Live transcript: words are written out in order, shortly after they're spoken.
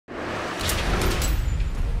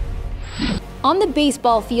On the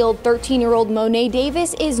baseball field, 13-year-old Monet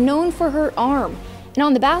Davis is known for her arm. And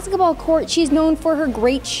on the basketball court, she's known for her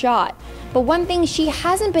great shot. But one thing she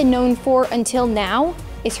hasn't been known for until now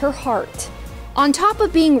is her heart. On top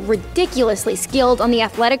of being ridiculously skilled on the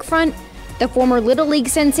athletic front, the former Little League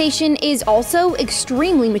sensation is also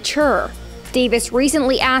extremely mature. Davis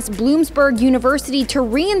recently asked Bloomberg University to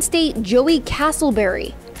reinstate Joey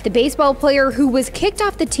Castleberry, the baseball player who was kicked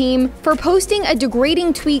off the team for posting a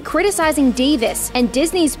degrading tweet criticizing Davis and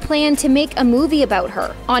Disney's plan to make a movie about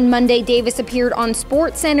her. On Monday, Davis appeared on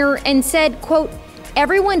SportsCenter and said, quote,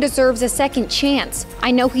 "Everyone deserves a second chance. I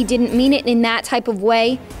know he didn't mean it in that type of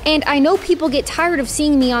way, and I know people get tired of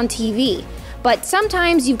seeing me on TV. But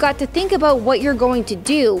sometimes you've got to think about what you're going to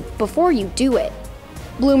do before you do it."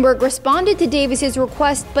 Bloomberg responded to Davis's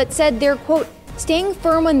request but said they're, quote, "staying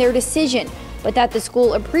firm on their decision, but that the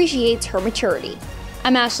school appreciates her maturity."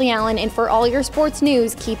 I'm Ashley Allen, and for all your sports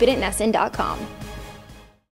news, keep it at NESN.com.